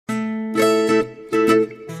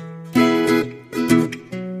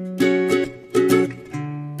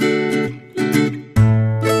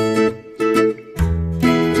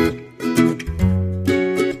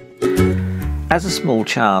As a small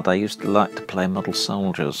child, I used to like to play model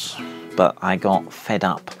soldiers, but I got fed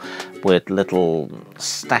up with little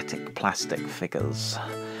static plastic figures.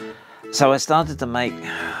 So I started to make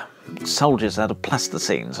soldiers out of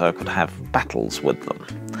plasticine so I could have battles with them.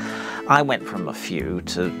 I went from a few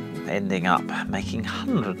to ending up making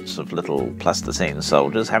hundreds of little plasticine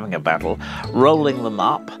soldiers, having a battle, rolling them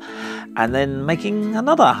up, and then making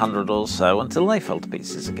another 100 or so until they fell to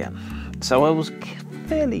pieces again. So I was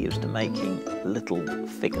fairly used to making little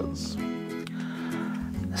figures.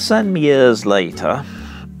 Some years later,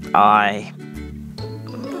 I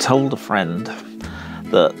told a friend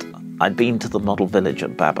that I'd been to the model village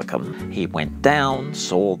at Babbacombe. He went down,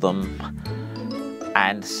 saw them,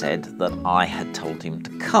 and said that I had told him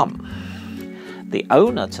to come. The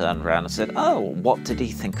owner turned around and said, "Oh, what did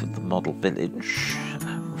he think of the model village?"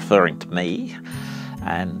 referring to me.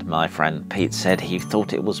 And my friend Pete said he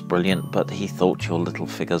thought it was brilliant, but he thought your little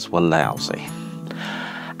figures were lousy.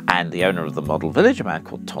 And the owner of the model village, a man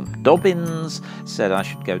called Tom Dobbins, said I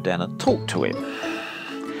should go down and talk to him.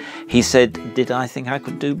 He said, did I think I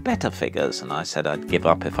could do better figures? And I said I'd give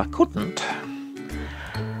up if I couldn't.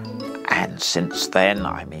 And since then,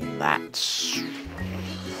 I mean, that's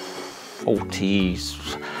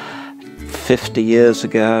 50 years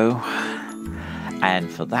ago.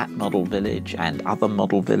 And for that model village and other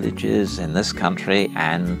model villages in this country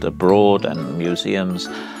and abroad and museums,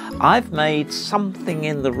 I've made something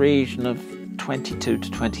in the region of 22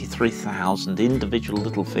 to 23,000 individual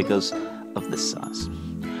little figures of this size.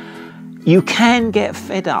 You can get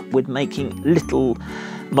fed up with making little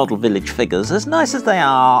model village figures. As nice as they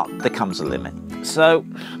are, there comes a limit. So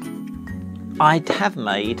I have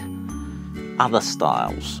made other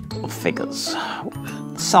styles of figures.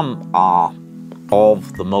 Some are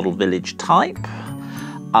of the model village type,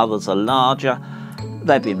 others are larger.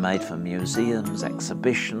 They've been made for museums,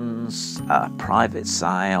 exhibitions, private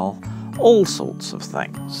sale, all sorts of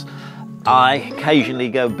things. I occasionally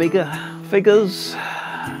go bigger figures,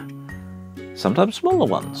 sometimes smaller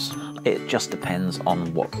ones. It just depends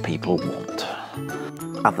on what people want.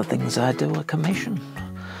 Other things I do are commission.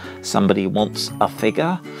 Somebody wants a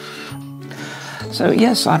figure. So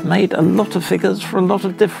yes, I've made a lot of figures for a lot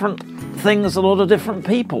of different things, a lot of different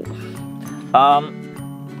people.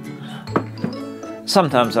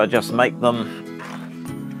 Sometimes I just make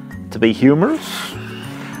them to be humorous.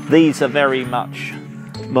 These are very much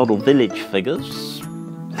model village figures,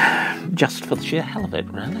 just for the sheer hell of it,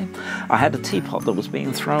 really. I had a teapot that was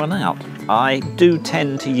being thrown out. I do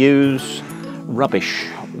tend to use rubbish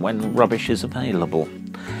when rubbish is available.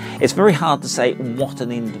 It's very hard to say what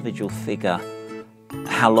an individual figure,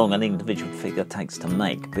 how long an individual figure takes to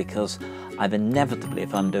make, because I've inevitably,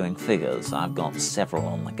 if I'm doing figures, I've got several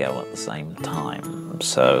on the go at the same time,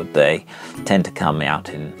 so they tend to come out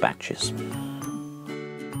in batches.